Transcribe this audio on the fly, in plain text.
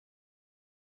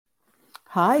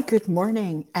Hi, good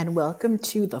morning, and welcome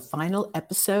to the final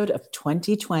episode of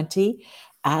 2020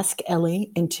 Ask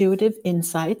Ellie Intuitive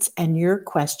Insights and Your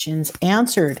Questions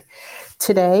Answered.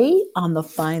 Today, on the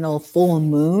final full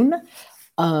moon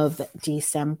of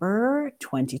December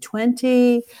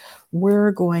 2020,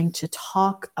 we're going to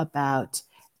talk about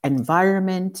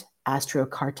environment,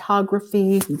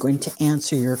 astrocartography. We're going to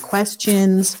answer your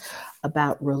questions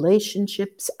about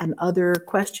relationships and other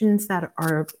questions that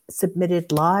are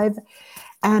submitted live.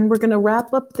 And we're going to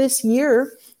wrap up this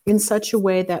year in such a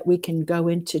way that we can go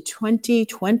into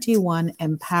 2021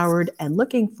 empowered and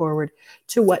looking forward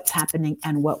to what's happening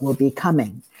and what will be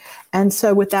coming. And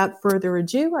so without further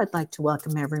ado, I'd like to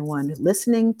welcome everyone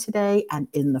listening today and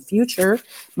in the future.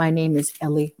 My name is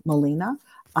Ellie Molina.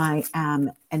 I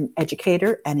am an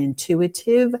educator, an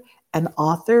intuitive, an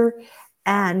author,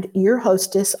 and your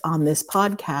hostess on this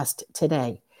podcast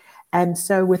today. And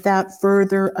so without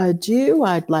further ado,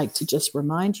 I'd like to just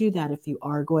remind you that if you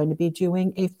are going to be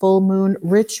doing a full moon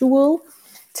ritual,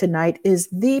 tonight is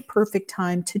the perfect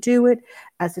time to do it,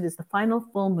 as it is the final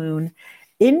full moon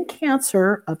in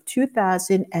Cancer of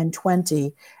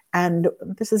 2020. And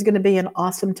this is going to be an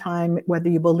awesome time, whether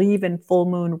you believe in full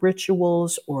moon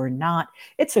rituals or not.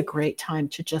 It's a great time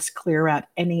to just clear out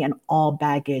any and all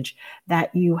baggage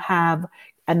that you have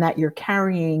and that you're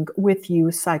carrying with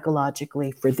you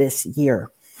psychologically for this year.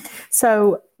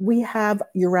 So we have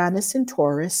Uranus in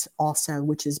Taurus also,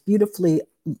 which is beautifully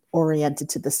oriented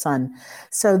to the sun.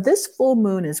 So this full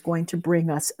moon is going to bring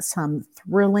us some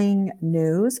thrilling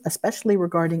news, especially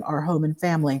regarding our home and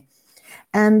family.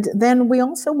 And then we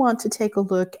also want to take a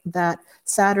look that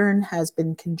Saturn has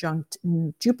been conjunct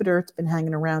Jupiter. It's been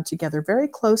hanging around together very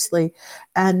closely.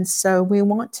 And so we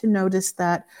want to notice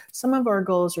that some of our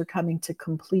goals are coming to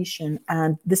completion.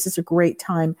 And this is a great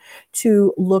time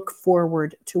to look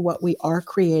forward to what we are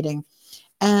creating.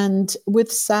 And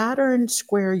with Saturn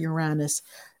square Uranus,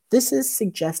 this is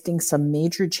suggesting some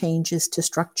major changes to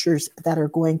structures that are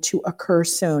going to occur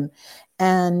soon.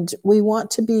 And we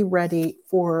want to be ready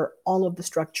for all of the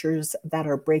structures that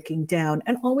are breaking down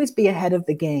and always be ahead of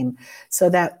the game so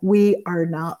that we are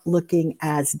not looking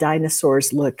as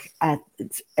dinosaurs look at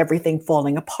everything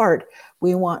falling apart.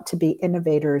 We want to be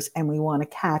innovators and we want to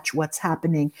catch what's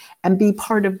happening and be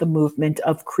part of the movement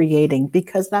of creating,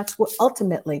 because that's what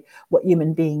ultimately what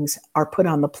human beings are put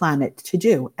on the planet to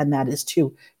do, and that is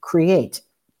to create.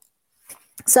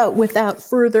 So without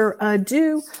further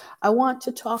ado, I want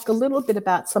to talk a little bit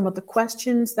about some of the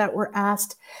questions that were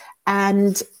asked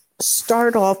and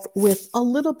start off with a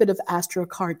little bit of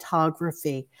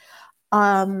astrocartography.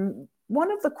 One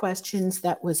of the questions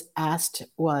that was asked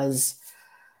was,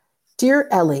 Dear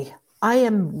Ellie, I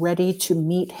am ready to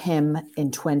meet him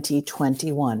in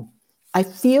 2021. I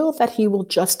feel that he will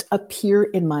just appear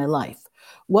in my life.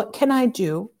 What can I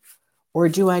do, or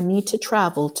do I need to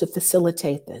travel to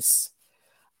facilitate this?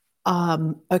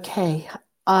 Okay.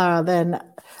 Then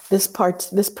this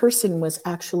person was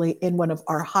actually in one of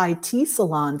our high tea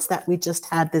salons that we just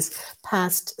had this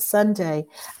past Sunday.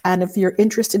 And if you're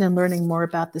interested in learning more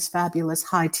about this fabulous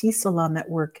high tea salon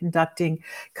that we're conducting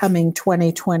coming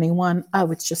 2021,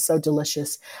 oh, it's just so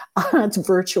delicious. It's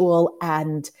virtual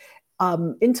and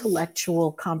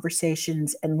intellectual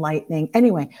conversations, enlightening.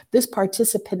 Anyway, this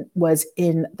participant was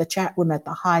in the chat room at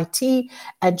the high tea,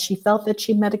 and she felt that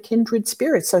she met a kindred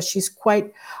spirit. So she's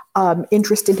quite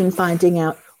interested in finding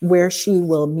out where she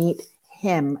will meet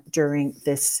him during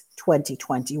this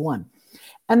 2021.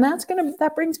 And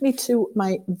that brings me to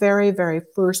my very, very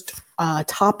first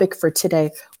topic for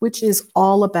today, which is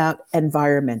all about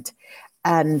environment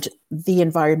and the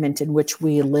environment in which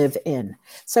we live in.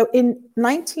 So in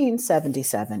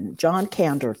 1977, John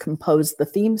Kander composed the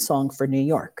theme song for New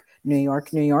York, New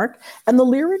York, New York, and the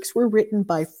lyrics were written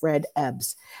by Fred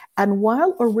Ebbs. And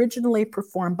while originally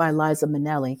performed by Liza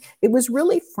Minnelli, it was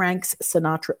really Frank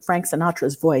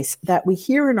Sinatra's voice that we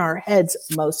hear in our heads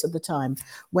most of the time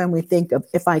when we think of,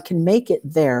 if I can make it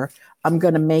there, I'm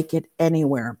going to make it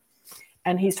anywhere.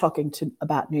 And he's talking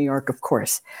about New York, of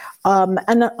course.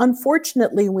 And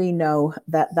unfortunately, we know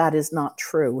that that is not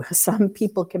true. Some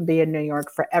people can be in New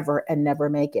York forever and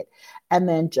never make it, and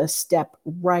then just step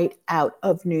right out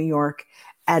of New York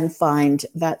and find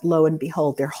that, lo and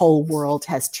behold, their whole world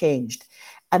has changed.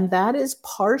 And that is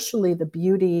partially the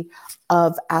beauty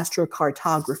of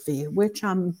astrocartography, which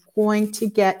I'm going to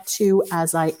get to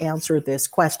as I answer this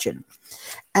question.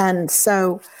 And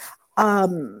so,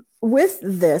 with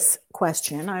this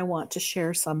question, I want to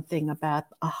share something about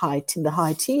the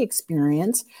high tea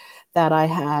experience that I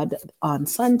had on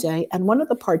Sunday. And one of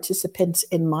the participants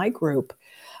in my group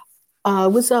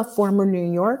Was a former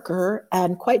New Yorker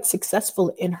and quite successful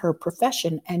in her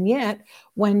profession. And yet,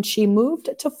 when she moved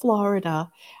to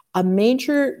Florida, a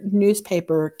major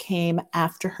newspaper came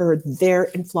after her there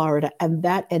in Florida, and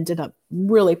that ended up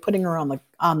really putting her on the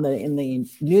in the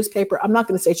newspaper. I'm not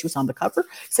going to say she was on the cover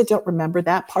because I don't remember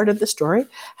that part of the story.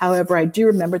 However, I do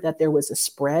remember that there was a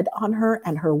spread on her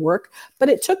and her work, but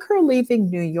it took her leaving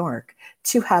New York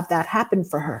to have that happen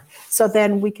for her. So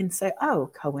then we can say,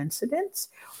 oh, coincidence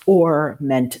or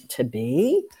meant to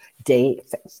be,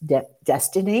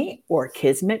 destiny or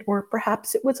kismet, or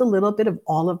perhaps it was a little bit of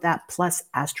all of that plus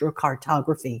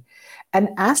astrocartography. And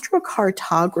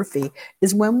astrocartography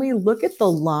is when we look at the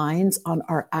lines on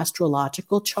our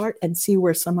astrological chart and see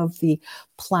where some of the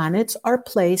planets are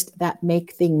placed that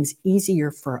make things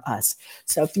easier for us.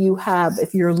 So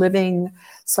if you're living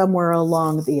somewhere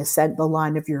along the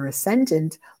line of your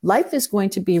ascendant, life is going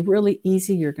to be really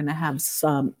easy. You're going to have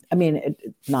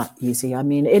not easy.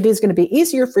 It is going to be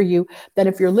easier for you than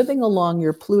if you're living along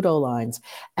your Pluto lines.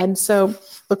 And so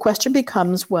the question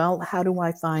becomes, well, how do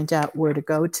I find out where to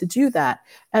go to do that?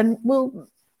 And we'll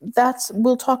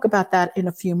talk about that in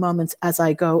a few moments as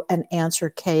I go and answer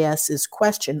KS's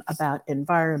question about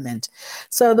environment.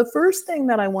 So the first thing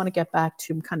that I want to get back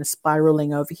to, I'm kind of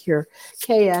spiraling over here,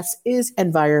 KS, is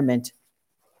environment.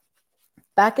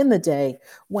 Back in the day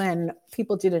when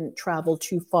people didn't travel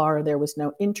too far, there was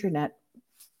no internet,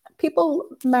 people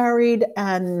married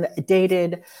and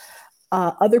dated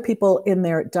other people in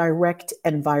their direct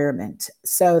environment.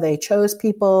 So they chose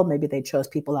people, maybe they chose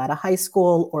people out of high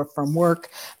school or from work.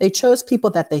 They chose people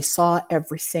that they saw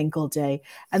every single day,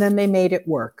 and then they made it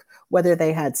work, whether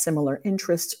they had similar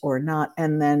interests or not,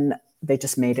 and then they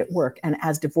just made it work. And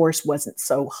as divorce wasn't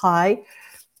so high,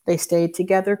 they stayed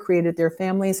together, created their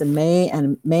families, and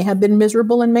may have been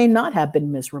miserable and may not have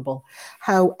been miserable.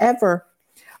 However,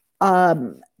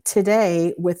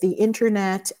 today, with the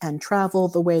internet and travel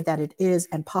the way that it is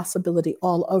and possibility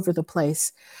all over the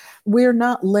place, we're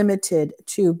not limited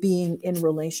to being in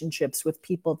relationships with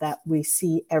people that we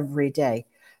see every day.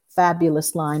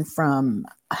 Fabulous line from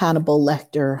Hannibal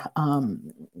Lecter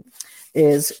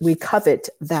is, we covet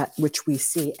that which we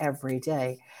see every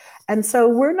day. And so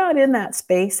we're not in that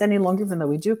space any longer, even though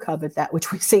we do covet that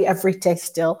which we see every day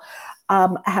still.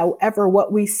 However,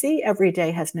 what we see every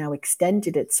day has now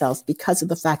extended itself because of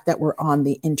the fact that we're on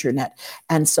the internet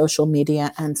and social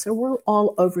media. And so we're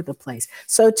all over the place.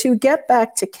 So to get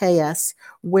back to KS,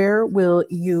 where will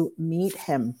you meet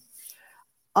him?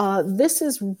 This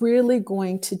is really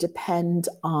going to depend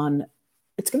on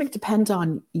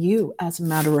you, as a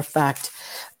matter of fact.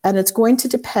 And it's going to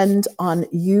depend on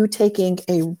you taking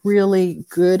a really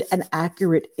good and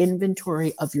accurate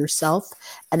inventory of yourself,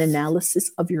 an analysis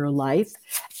of your life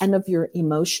and of your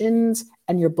emotions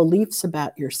and your beliefs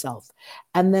about yourself.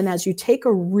 And then as you take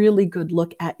a really good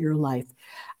look at your life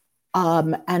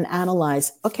and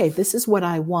analyze, okay, this is what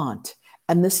I want,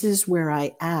 and this is where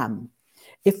I am.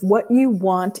 If what you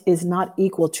want is not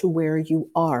equal to where you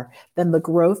are, then the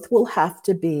growth will have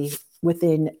to be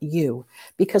within you,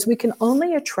 because we can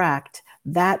only attract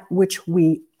that which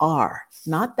we are,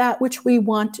 not that which we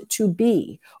want to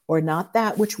be, or not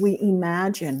that which we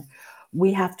imagine.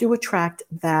 We have to attract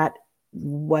that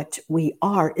what we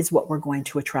are is what we're going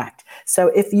to attract. So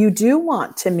if you do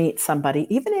want to meet somebody,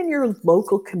 even in your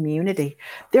local community,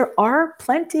 there are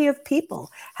plenty of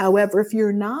people. However, if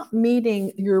you're not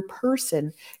meeting your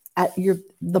person at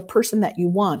the person that you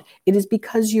want, it is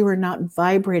because you are not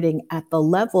vibrating at the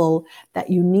level that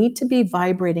you need to be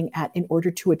vibrating at in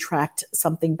order to attract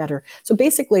something better. So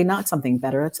basically, not something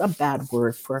better, it's a bad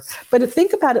word but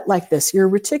think about it like this: your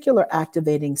reticular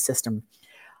activating system.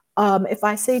 If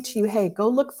I say to you, hey, go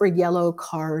look for yellow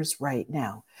cars right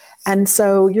now. And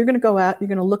so you're going to go out, you're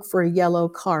going to look for a yellow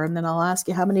car. And then I'll ask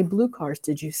you, how many blue cars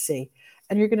did you see?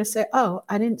 And you're going to say, oh,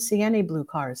 I didn't see any blue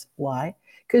cars. Why?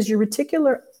 Because your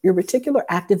reticular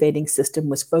activating system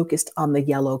was focused on the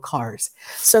yellow cars.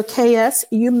 So KS,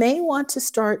 you may want to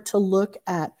start to look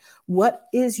at, what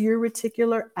is your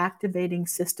reticular activating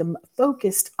system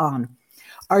focused on?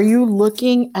 Are you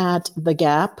looking at the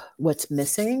gap, what's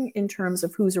missing in terms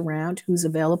of who's around, who's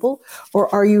available,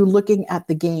 or are you looking at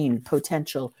the gain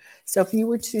potential? So if you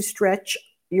were to stretch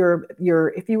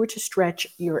if you were to stretch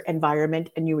your environment,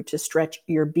 and you were to stretch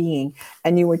your being,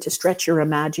 and you were to stretch your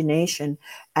imagination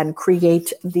and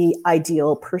create the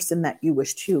ideal person that you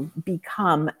wish to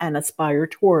become and aspire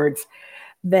towards,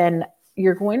 then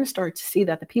you're going to start to see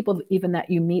that the people even that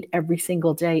you meet every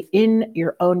single day in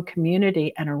your own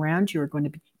community and around you are going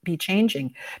to be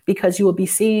changing, because you will be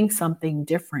seeing something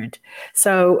different.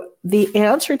 So the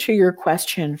answer to your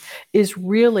question is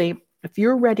really, if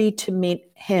you're ready to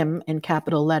meet him in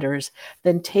capital letters,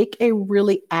 then take a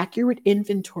really accurate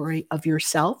inventory of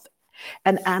yourself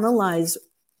and analyze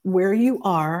where you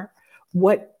are,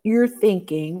 what you're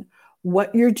thinking,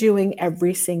 what you're doing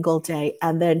every single day,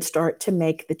 and then start to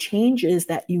make the changes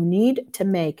that you need to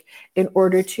make in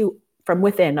order to, from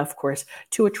within, of course,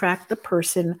 to attract the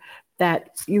person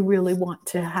that you really want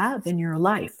to have in your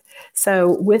life.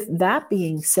 So, with that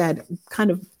being said, kind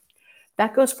of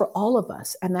that goes for all of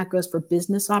us, and that goes for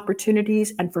business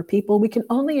opportunities and for people. We can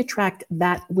only attract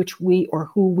that which we or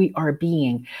who we are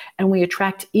being, and we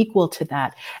attract equal to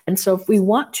that. And so if we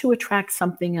want to attract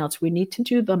something else, we need to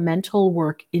do the mental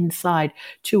work inside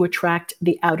to attract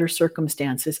the outer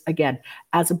circumstances. Again,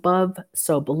 as above,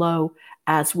 so below,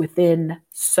 as within,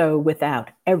 so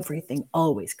without. Everything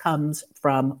always comes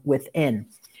from within.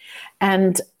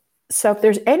 And so if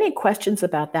there's any questions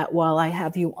about that while I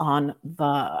have you on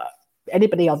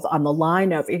anybody else on the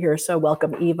line over here. So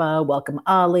welcome Eva, welcome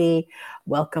Ali,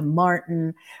 welcome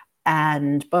Martin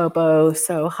and Bobo.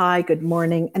 So hi, good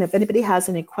morning. And if anybody has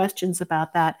any questions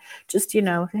about that, just,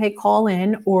 hey, call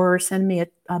in or send me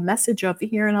a message over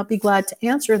here and I'll be glad to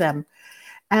answer them.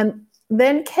 And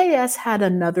then KS had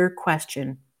another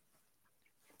question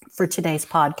for today's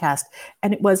podcast.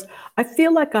 And it was, I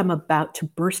feel like I'm about to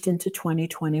burst into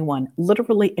 2021,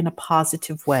 literally in a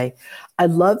positive way. I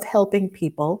love helping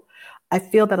people. I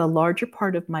feel that a larger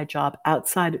part of my job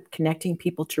outside of connecting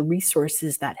people to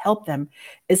resources that help them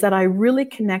is that I really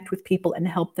connect with people and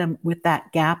help them with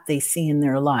that gap they see in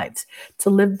their lives to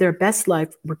live their best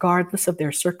life regardless of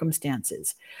their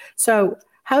circumstances. So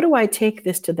how do I take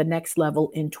this to the next level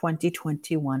in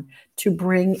 2021 to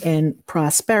bring in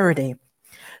prosperity?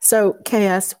 So,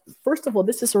 KS, first of all,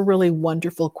 this is a really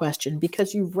wonderful question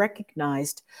because you've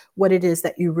recognized what it is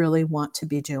that you really want to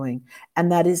be doing.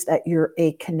 And that is that you're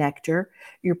a connector.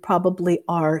 You probably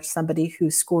are somebody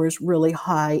who scores really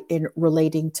high in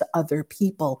relating to other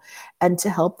people and to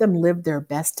help them live their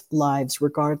best lives,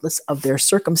 regardless of their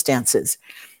circumstances.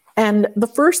 And the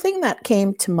first thing that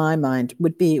came to my mind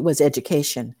was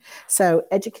education. So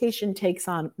education takes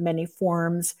on many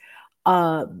forms.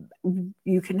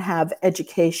 You can have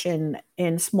education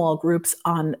in small groups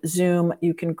on Zoom.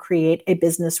 You can create a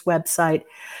business website.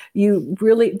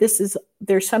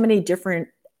 There's so many different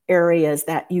areas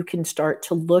that you can start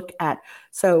to look at.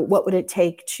 So what would it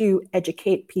take to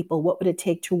educate people? What would it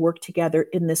take to work together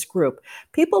in this group?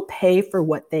 People pay for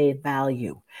what they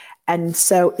value. And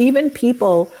so even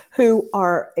people who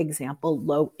are, example,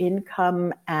 low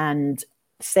income and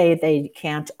say they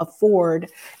can't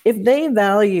afford, if they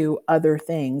value other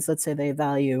things, let's say they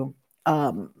value,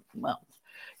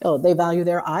 they value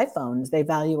their iPhones, they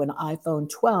value an iPhone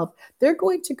 12, they're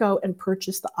going to go and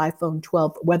purchase the iPhone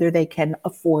 12, whether they can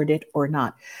afford it or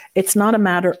not. It's not a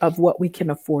matter of what we can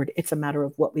afford. It's a matter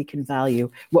of what we can value,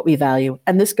 what we value.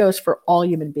 And this goes for all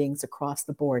human beings across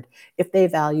the board. If they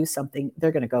value something,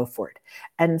 they're going to go for it.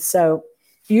 And so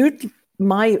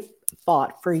my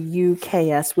thought for you,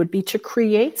 KS, would be to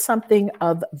create something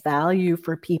of value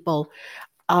for people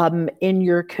in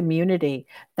your community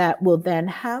that will then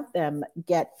have them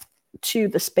get to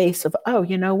the space of, oh,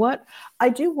 you know what? I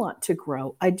do want to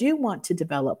grow. I do want to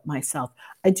develop myself.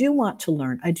 I do want to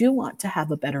learn. I do want to have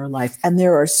a better life. And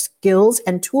there are skills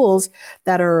and tools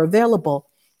that are available.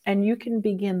 And you can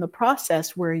begin the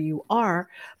process where you are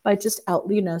by just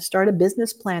start a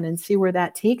business plan and see where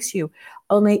that takes you.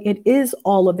 Only it is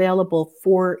all available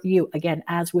for you. Again,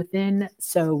 as within,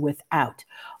 so without.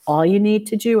 All you need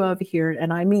to do over here,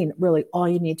 and I mean really all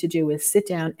you need to do is sit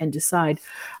down and decide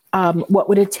what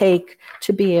would it take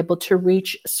to be able to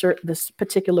reach this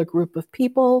particular group of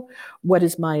people? What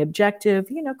is my objective?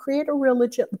 Create a real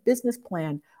legit business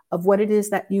plan of what it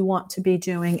is that you want to be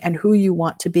doing and who you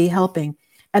want to be helping.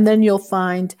 And then you'll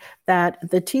find that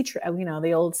the teacher,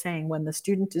 the old saying, when the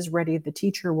student is ready, the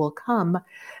teacher will come,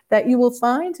 that you will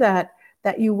find that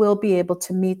you will be able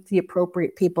to meet the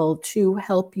appropriate people to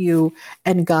help you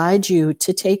and guide you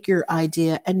to take your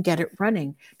idea and get it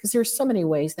running. Because there's so many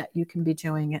ways that you can be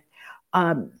doing it.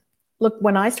 Look,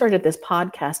 when I started this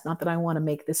podcast, not that I want to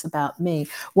make this about me,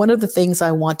 one of the things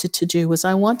I wanted to do was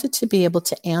I wanted to be able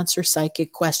to answer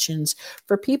psychic questions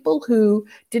for people who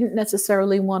didn't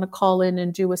necessarily want to call in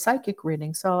and do a psychic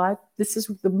reading. So this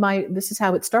is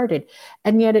how it started.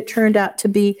 And yet it turned out to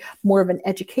be more of an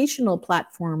educational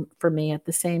platform for me at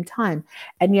the same time.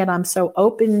 And yet I'm so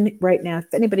open right now.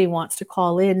 If anybody wants to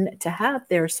call in to have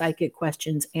their psychic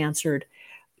questions answered,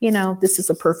 this is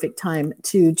a perfect time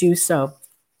to do so.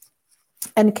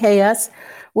 And KS,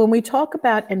 When we talk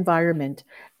about environment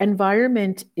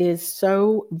is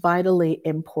so vitally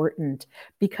important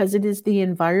because it is the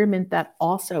environment that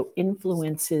also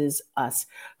influences us,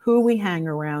 who we hang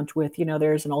around with. You know,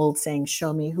 there's an old saying,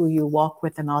 show me who you walk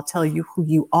with, and I'll tell you who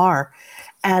you are.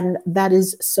 And that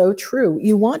is so true.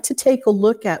 You want to take a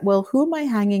look at, well, who am I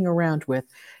hanging around with?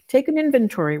 Take an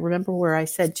inventory. Remember where I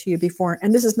said to you before,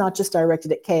 and this is not just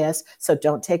directed at KS, so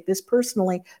don't take this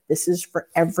personally. This is for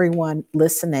everyone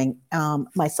listening,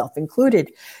 myself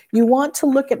included. You want to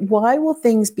look at why will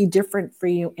things be different for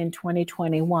you in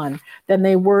 2021 than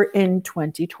they were in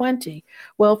 2020?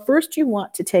 Well, first you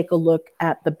want to take a look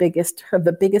at the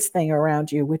biggest thing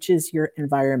around you, which is your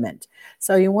environment.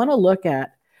 So you want to look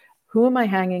at, who am I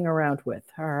hanging around with?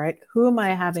 All right. Who am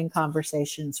I having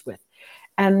conversations with?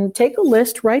 And take a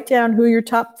list, write down who your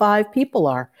top 5 people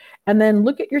are, and then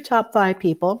look at your top 5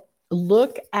 people,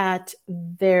 look at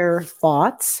their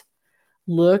thoughts,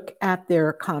 look at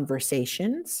their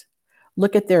conversations,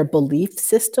 look at their belief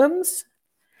systems,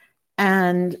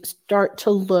 and start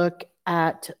to look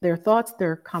at their thoughts,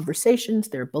 their conversations,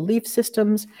 their belief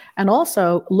systems, and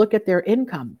also look at their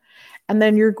income. And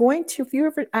then you're going to, if you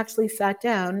ever actually sat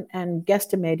down and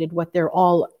guesstimated what they're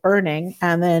all earning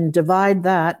and then divide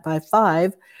that by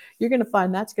 5, you're going to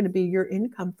find that's going to be your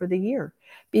income for the year,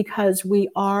 because we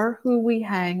are who we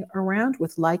hang around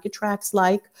with. Like attracts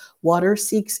like, water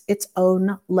seeks its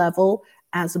own level,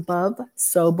 as above,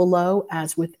 so below,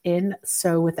 as within,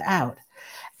 so without.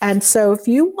 And so if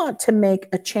you want to make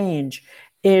a change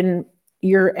in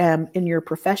your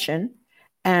profession,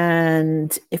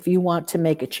 and if you want to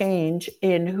make a change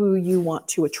in who you want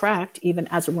to attract, even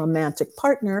as a romantic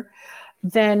partner,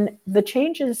 then the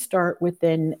changes start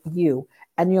within you.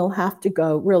 And you'll have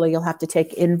to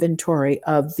take inventory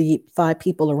of the 5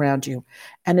 people around you.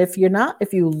 And if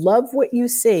you love what you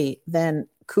see, then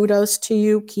kudos to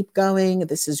you. Keep going.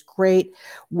 This is great.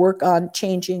 Work on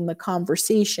changing the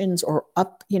conversations, or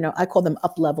I call them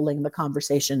up leveling the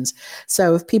conversations.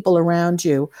 So if people around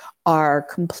you are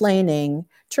complaining,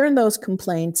 turn those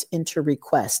complaints into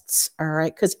requests. All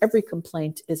right. Because every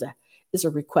complaint is a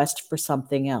request for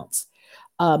something else.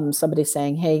 Somebody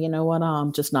saying, hey, you know what,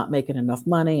 I'm just not making enough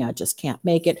money. I just can't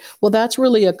make it. Well, that's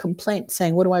really a complaint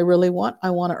saying, what do I really want? I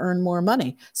want to earn more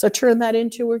money. So turn that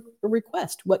into a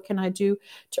request. What can I do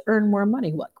to earn more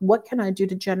money? What can I do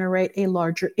to generate a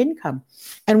larger income?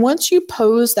 And once you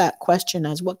pose that question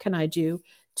as, what can I do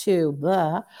to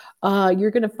blah,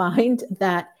 you're going to find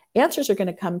that answers are going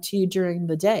to come to you during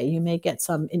the day. You may get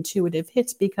some intuitive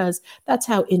hits, because that's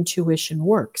how intuition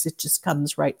works. It just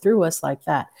comes right through us like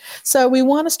that. So we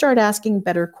want to start asking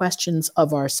better questions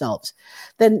of ourselves.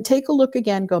 Then take a look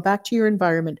again, go back to your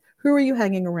environment. Who are you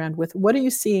hanging around with? What are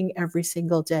you seeing every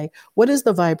single day? What is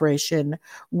the vibration?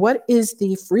 What is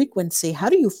the frequency? How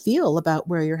do you feel about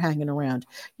where you're hanging around?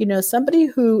 Somebody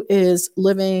who is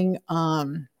living,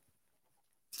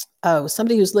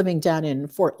 somebody who's living down in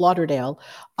Fort Lauderdale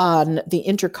on the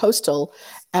Intercoastal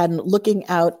and looking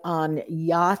out on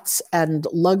yachts and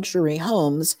luxury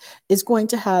homes is going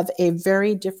to have a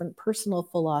very different personal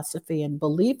philosophy and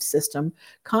belief system,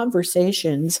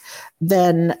 conversations,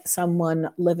 than someone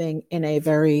living in a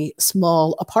very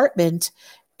small apartment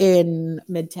in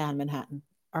Midtown Manhattan,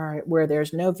 all right, where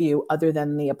there's no view other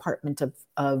than the apartment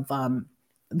of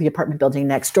the apartment building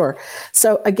next door.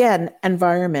 So again,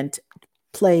 environment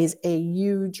plays a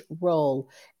huge role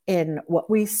in what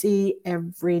we see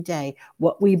every day,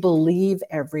 what we believe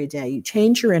every day. You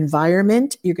change your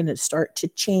environment, you're going to start to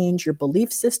change your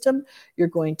belief system, you're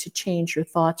going to change your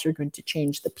thoughts, you're going to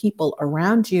change the people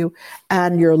around you,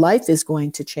 and your life is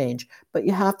going to change. But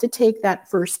you have to take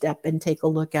that first step and take a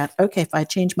look at, okay, if I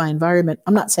change my environment,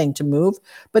 I'm not saying to move,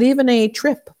 but even a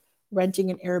trip,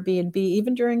 renting an Airbnb,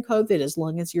 even during COVID, as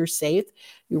long as you're safe,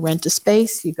 you rent a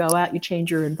space, you go out, you change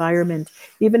your environment.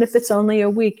 Even if it's only a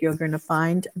week, you're going to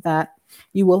find that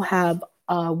you will have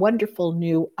wonderful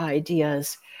new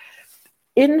ideas.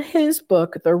 In his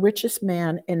book, The Richest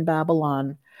Man in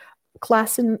Babylon,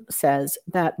 Klassen says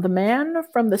that the man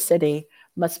from the city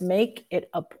must make it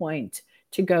a point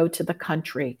to go to the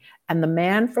country, and the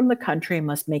man from the country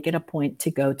must make it a point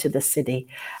to go to the city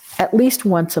at least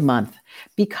once a month,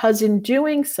 because in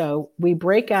doing so, we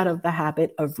break out of the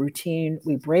habit of routine,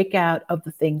 we break out of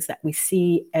the things that we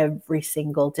see every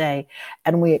single day,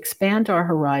 and we expand our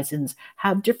horizons,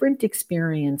 have different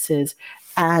experiences,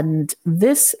 and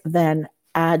this then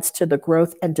adds to the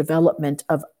growth and development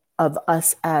of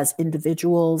us as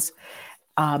individuals,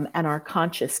 and our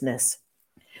consciousness.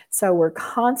 So we're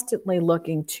constantly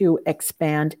looking to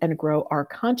expand and grow our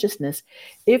consciousness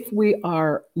if we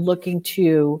are looking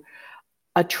to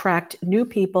attract new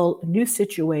people, new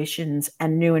situations,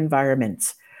 and new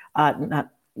environments. Not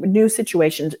new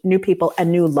situations, new people, and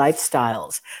new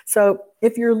lifestyles. So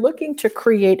if you're looking to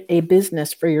create a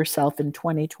business for yourself in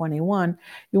 2021,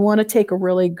 you want to take a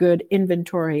really good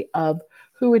inventory of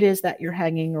who it is that you're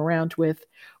hanging around with,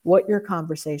 what your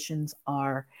conversations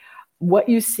are, what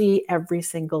you see every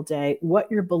single day, what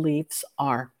your beliefs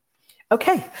are.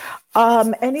 Okay.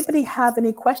 Anybody have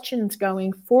any questions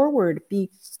going forward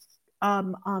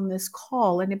on this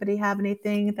call? Anybody have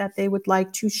anything that they would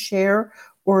like to share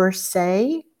or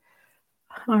say?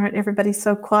 All right, everybody's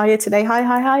so quiet today.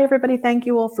 Hi, everybody. Thank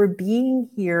you all for being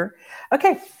here.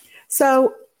 Okay,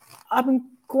 so I'm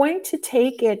going to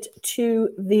take it to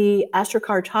the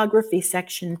astrocartography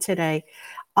section today.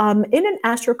 In an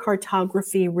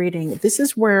astrocartography reading, this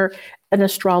is where an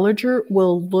astrologer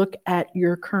will look at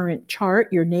your current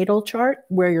chart, your natal chart,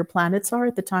 where your planets are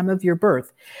at the time of your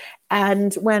birth.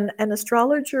 And when an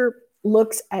astrologer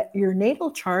looks at your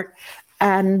natal chart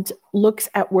and looks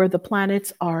at where the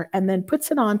planets are and then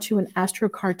puts it onto an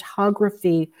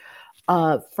astrocartography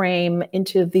frame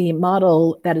into the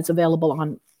model that is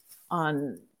available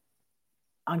on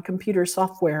computer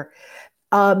software,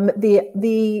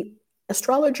 the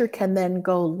astrologer can then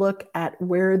go look at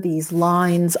where these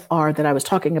lines are that I was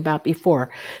talking about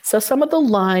before. So some of the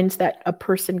lines that a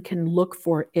person can look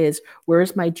for is,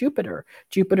 where's my Jupiter?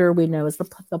 Jupiter, we know, is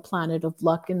the planet of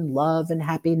luck and love and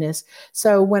happiness.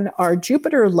 So when our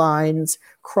Jupiter lines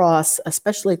cross,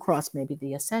 especially cross maybe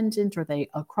the ascendant, or they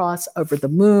cross over the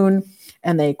moon,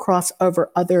 and they cross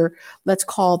over other, let's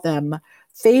call them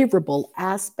favorable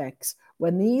aspects,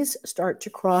 when these start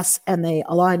to cross and they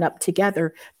align up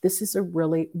together, this is a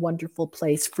really wonderful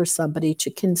place for somebody to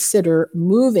consider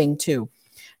moving to.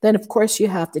 Then, of course, you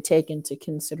have to take into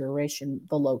consideration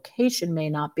the location may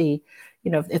not be,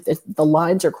 if the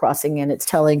lines are crossing and it's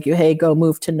telling you, hey, go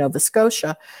move to Nova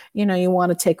Scotia, you want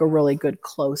to take a really good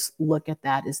close look at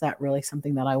that. Is that really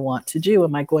something that I want to do?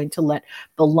 Am I going to let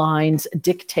the lines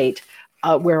dictate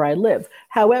where I live?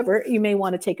 However, you may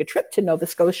want to take a trip to Nova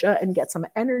Scotia and get some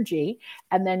energy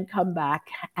and then come back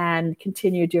and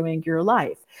continue doing your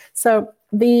life. So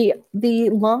the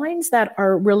lines that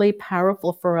are really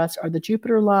powerful for us are the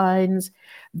Jupiter lines,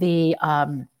 the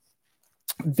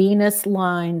Venus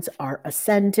lines, our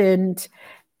ascendant,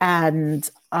 and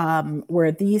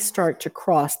where these start to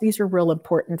cross, these are real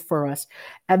important for us.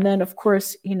 And then, of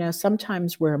course,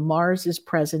 sometimes where Mars is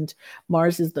present,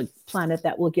 Mars is the planet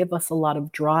that will give us a lot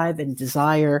of drive and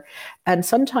desire. And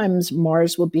sometimes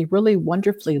Mars will be really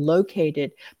wonderfully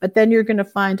located, but then you're going to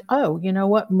find, oh, you know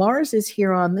what? Mars is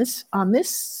here on this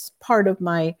part of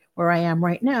where I am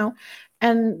right now.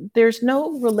 And there's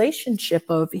no relationship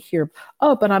over here.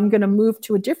 Oh, but I'm going to move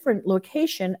to a different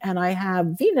location and I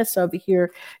have Venus over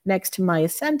here next to my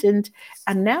ascendant.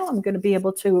 And now I'm going to be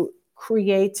able to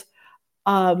create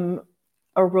a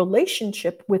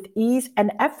relationship with ease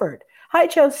and effort. Hi,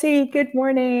 Chelsea. Good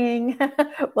morning.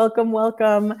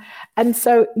 Welcome. And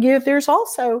so there's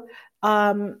also,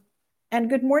 and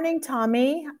good morning,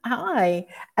 Tommy. Hi.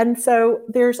 And so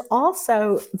there's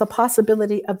also the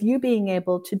possibility of you being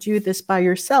able to do this by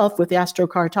yourself with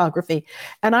astrocartography.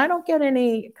 And I don't get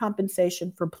any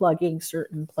compensation for plugging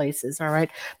certain places, all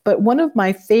right? But one of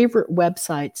my favorite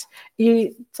websites,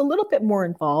 it's a little bit more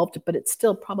involved, but it's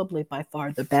still probably by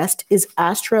far the best, is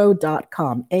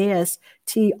astro.com, ASTRO.com.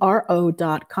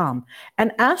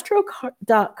 And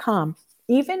astro.com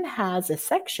even has a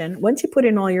section, once you put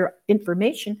in all your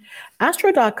information,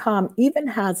 astro.com even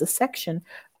has a section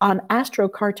on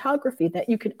astrocartography that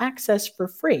you can access for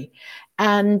free.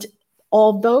 And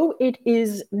although it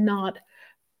is not,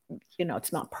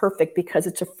 it's not perfect because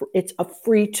it's a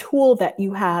free tool that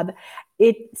you have,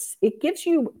 it gives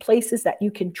you places that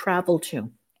you can travel to.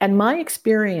 And my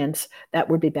experience, that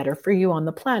would be better for you on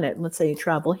the planet. Let's say you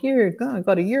travel here,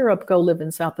 go to Europe, go live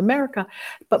in South America.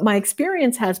 But my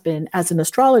experience has been, as an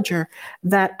astrologer,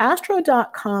 that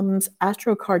astro.com's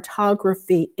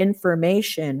astrocartography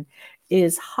information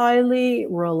is highly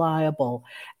reliable,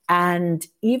 and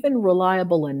even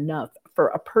reliable enough for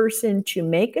a person to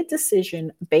make a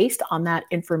decision based on that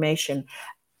information,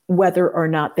 whether or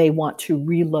not they want to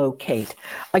relocate.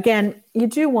 Again, you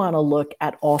do want to look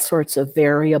at all sorts of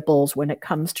variables when it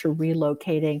comes to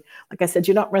relocating. Like I said,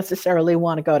 you don't necessarily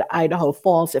want to go to Idaho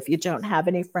Falls if you don't have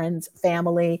any friends,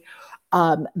 family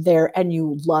there, and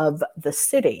you love the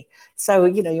city. So,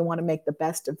 you want to make the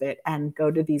best of it and go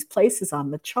to these places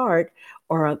on the chart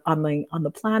or on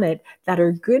the planet that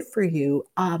are good for you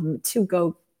to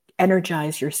go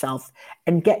energize yourself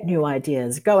and get new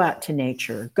ideas. Go out to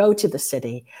nature, go to the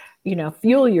city,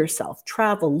 fuel yourself,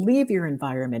 travel, leave your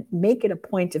environment, make it a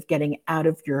point of getting out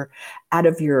of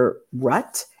your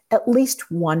rut at least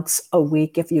once a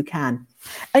week if you can.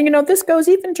 And this goes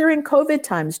even during COVID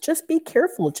times. Just be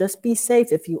careful, just be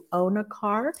safe. If you own a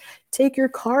car, take your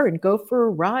car and go for a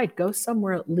ride, go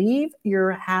somewhere, leave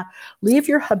your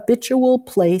habitual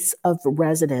place of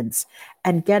residence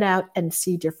and get out and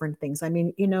see different things. I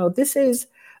mean, this is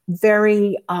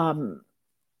very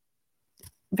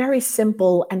very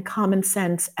simple and common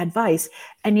sense advice.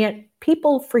 And yet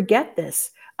people forget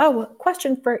this. Oh,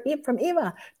 question from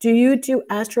Eva. Do you do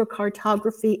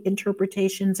astrocartography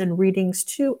interpretations and readings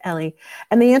too, Ellie?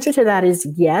 And the answer to that is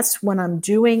yes. When I'm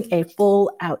doing a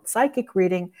full out psychic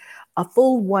reading, a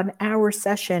full 1 hour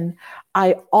session,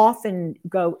 I often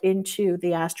go into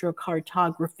the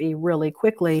astrocartography really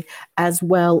quickly, as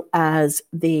well as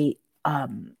the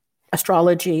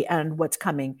astrology and what's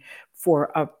coming for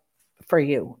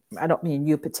you. I don't mean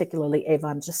you particularly, Ava.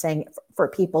 I'm just saying for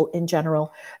people in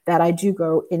general that I do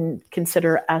go and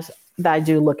consider as that I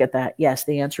do look at that. Yes,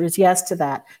 the answer is yes to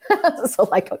that. So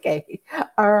okay.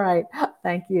 All right.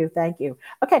 Thank you.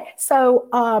 Okay. So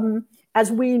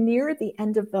as we near the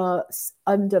end of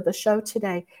the show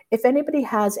today, if anybody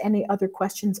has any other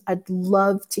questions, I'd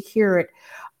love to hear it.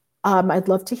 I'd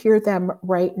love to hear them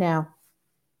right now.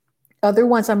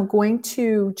 Otherwise, I'm going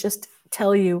to just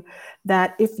tell you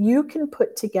that if you can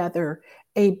put together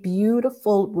a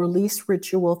beautiful release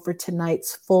ritual for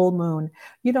tonight's full moon,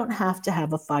 you don't have to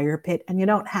have a fire pit and you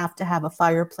don't have to have a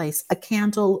fireplace. A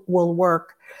candle will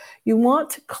work. You want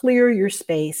to clear your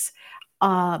space,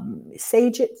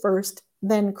 sage it first,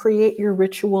 then create your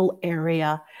ritual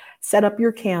area, set up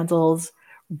your candles,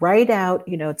 write out,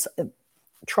 it's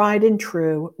tried and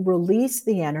true, release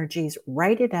the energies,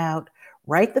 write it out.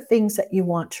 Write the things that you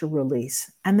want to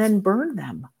release and then burn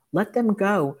them. Let them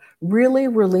go. Really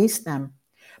release them.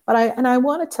 But I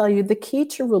want to tell you, the key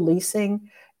to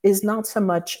releasing is not so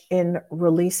much in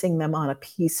releasing them on a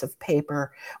piece of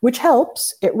paper, which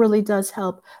helps. It really does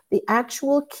help. The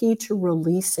actual key to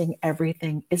releasing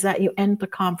everything is that you end the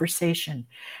conversation.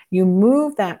 You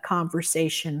move that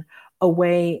conversation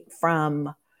away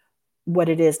from what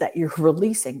it is that you're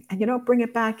releasing, and you don't bring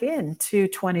it back into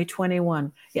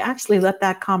 2021. You actually let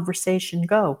that conversation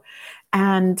go.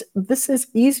 And this is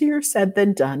easier said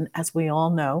than done, as we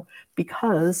all know,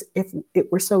 because if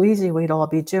it were so easy, we'd all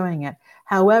be doing it.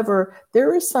 However,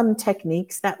 there are some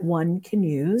techniques that one can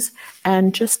use.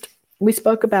 And we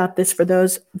spoke about this for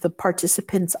the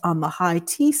participants on the High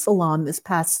Tea Salon this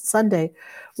past Sunday.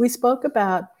 We spoke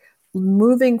about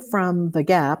moving from the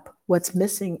gap, what's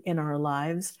missing in our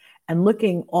lives, and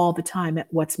looking all the time at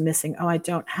what's missing. Oh, I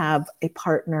don't have a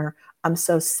partner. I'm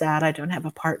so sad I don't have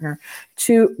a partner.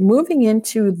 To moving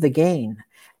into the gain.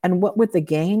 And what would the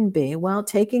gain be? Well,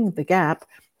 taking the gap.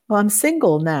 Well, I'm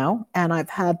single now, and I've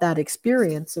had that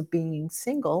experience of being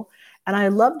single, and I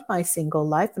loved my single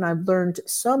life, and I've learned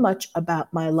so much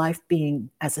about my life being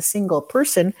as a single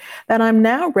person that I'm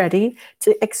now ready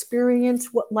to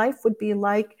experience what life would be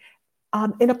like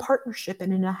in a partnership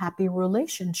and in a happy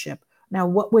relationship. Now,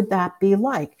 what would that be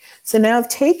like? So now I've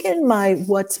taken my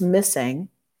what's missing.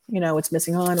 What's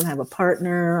missing. Oh, I don't have a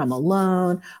partner. I'm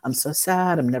alone. I'm so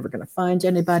sad. I'm never going to find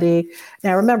anybody.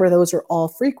 Now, remember, those are all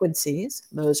frequencies.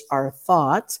 Those are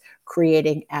thoughts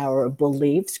creating our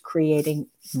beliefs, creating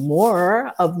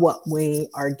more of what we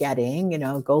are getting.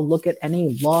 Go look at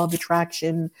any law of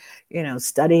attraction,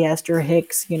 study Esther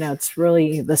Hicks. It's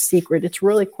really the secret. It's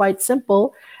really quite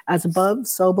simple. As above,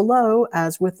 so below,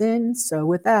 as within, so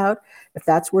without. If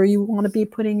that's where you want to be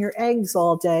putting your eggs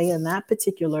all day in that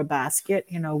particular basket,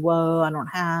 whoa, I don't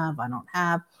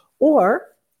have. Or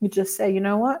you just say, you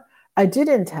know what? I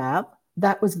didn't have.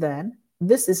 That was then.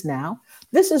 This is now.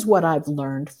 This is what I've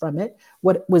learned from it.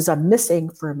 What was missing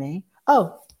for me?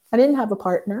 Oh, I didn't have a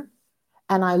partner.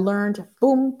 And I learned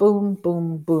boom, boom,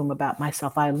 boom, boom about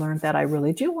myself. I learned that I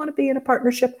really do want to be in a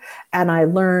partnership. And I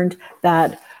learned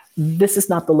that this is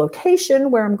not the location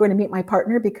where I'm going to meet my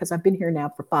partner because I've been here now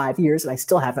for 5 years and I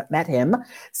still haven't met him.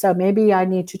 So maybe I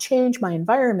need to change my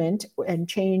environment and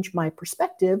change my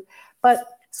perspective. But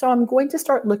so I'm going to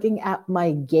start looking at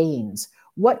my gains.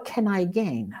 What can I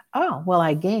gain? Oh, well,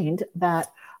 I gained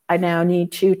that I now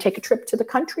need to take a trip to the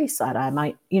countryside. I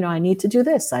might, I need to do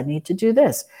this. I need to do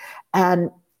this. And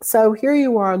so here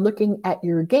you are looking at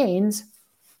your gains.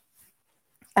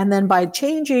 And then by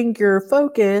changing your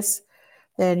focus,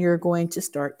 then you're going to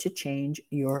start to change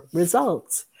your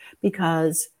results,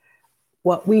 because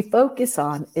what we focus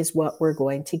on is what we're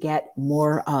going to get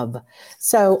more of.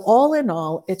 So all in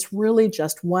all, it's really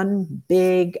just one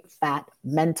big fat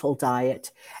mental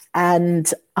diet.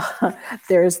 And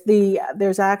there's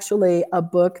actually a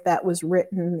book that was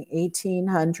written in the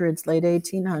 1800s, late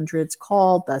 1800s,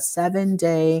 called The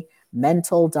 7-Day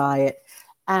Mental Diet.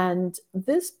 And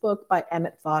this book by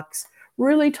Emmett Fox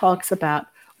really talks about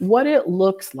what it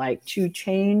looks like to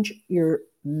change your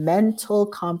mental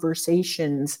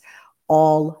conversations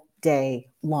all day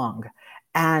long.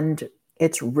 And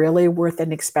it's really worth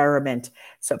an experiment.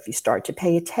 So if you start to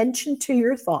pay attention to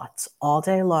your thoughts all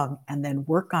day long and then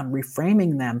work on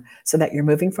reframing them so that you're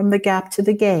moving from the gap to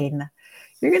the gain,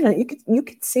 you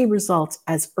can see results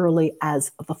as early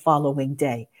as the following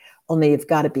day. Only you've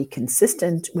got to be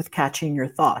consistent with catching your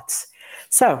thoughts.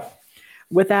 So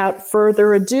without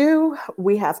further ado,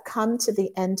 we have come to the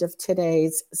end of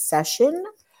today's session.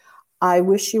 I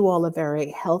wish you all a very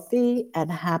healthy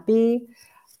and happy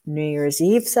New Year's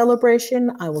Eve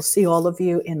celebration. I will see all of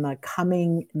you in the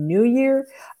coming new year.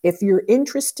 If you're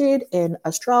interested in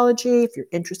astrology, if you're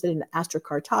interested in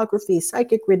astrocartography,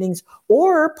 psychic readings,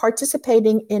 or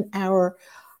participating in our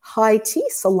high tea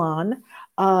salon,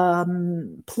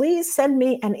 please send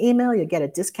me an email. You'll get a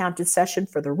discounted session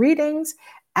for the readings,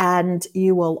 and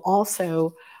you will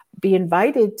also be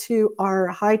invited to our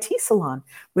high tea salon,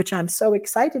 which I'm so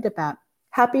excited about.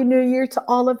 Happy New Year to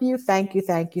all of you. Thank you,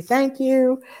 thank you, thank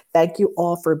you. Thank you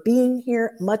all for being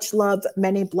here. Much love,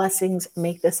 many blessings.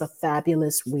 Make this a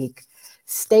fabulous week.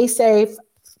 Stay safe.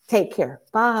 Take care.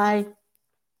 Bye.